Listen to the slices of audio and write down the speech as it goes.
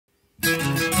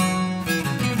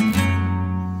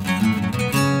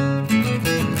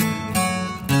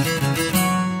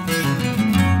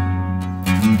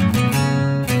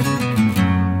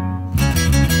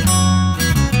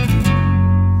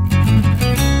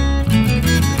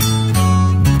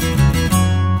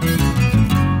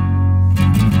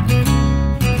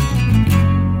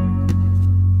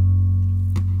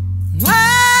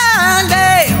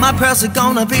prayers are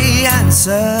gonna be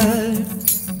answered.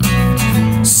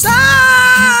 So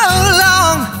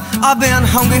long I've been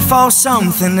hungry for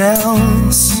something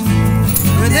else.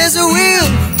 When there's a will,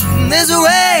 there's a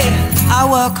way. I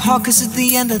work hard 'cause at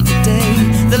the end of the day,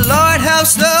 the Lord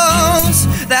helps those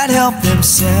that help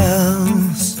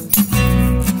themselves.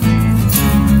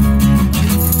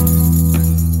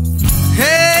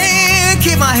 Hey,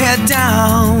 keep my head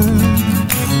down,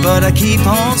 but I keep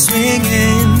on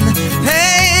swinging.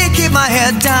 Hey, keep my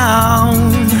head down,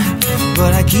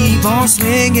 but I keep on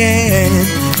swinging.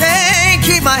 Hey,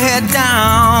 keep my head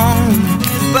down,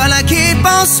 but I keep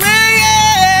on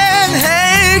swinging.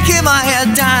 Hey, keep my head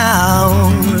down,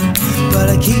 but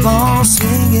I keep on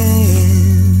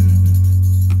swinging.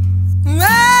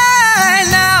 Right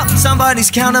now,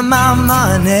 somebody's counting my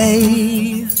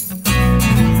money.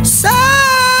 So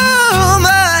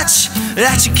much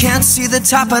that you can't see the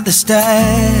top of the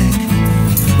stack.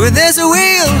 Where there's a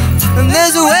wheel and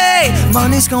there's a way,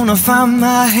 money's gonna find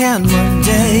my hand one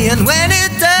day. And when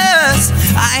it does,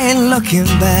 I ain't looking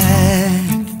back.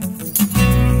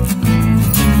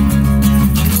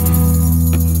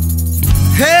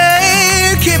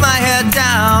 Hey, keep my head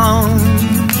down,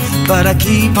 but I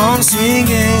keep on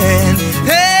swinging.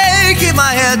 Hey, keep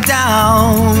my head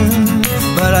down,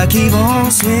 but I keep on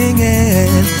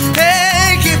swinging.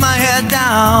 Hey, keep my head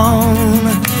down,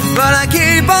 but I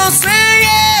keep on swinging.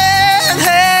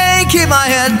 Hey, keep my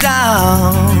head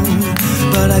down,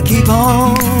 but I keep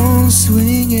on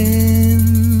swinging.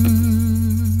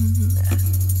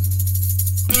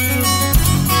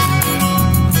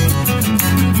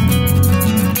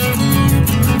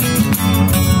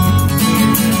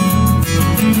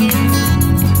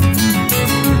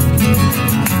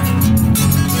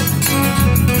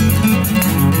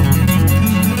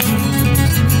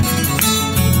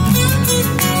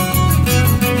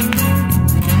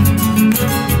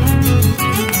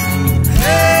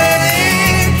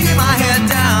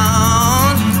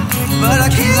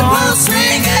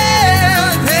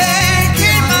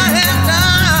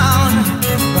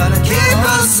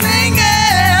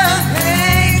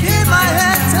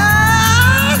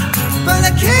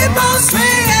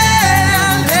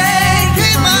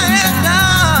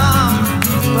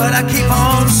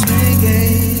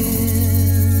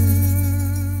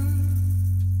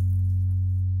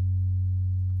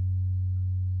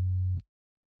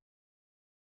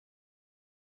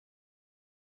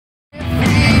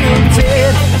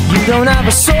 Don't have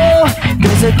a soul,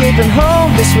 there's a gaping hole.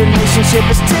 This relationship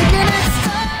is taking its